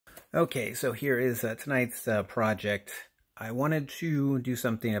Okay, so here is tonight's project. I wanted to do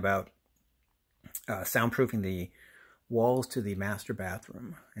something about soundproofing the walls to the master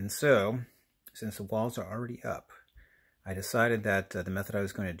bathroom. And so, since the walls are already up, I decided that the method I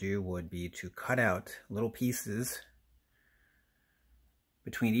was going to do would be to cut out little pieces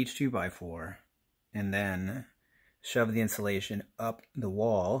between each 2x4 and then shove the insulation up the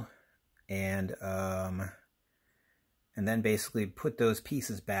wall and then basically put those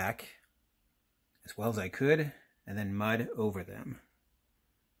pieces back as well as I could and then mud over them.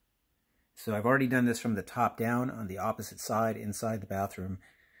 So I've already done this from the top down on the opposite side inside the bathroom,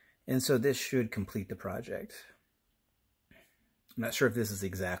 and so this should complete the project. I'm not sure if this is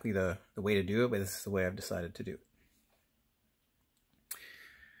exactly the way to do it, but this is the way I've decided to do it.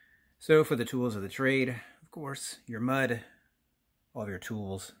 So for the tools of the trade, of course, your mud, all of your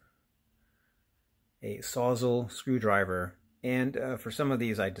tools, a Sawzall screwdriver, and for some of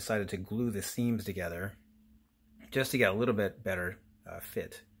these I decided to glue the seams together just to get a little bit better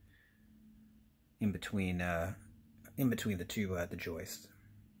fit in between the the joists.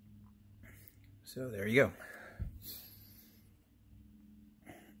 So there you go.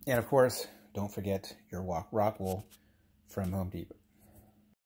 And of course, don't forget your rock wool from Home Depot.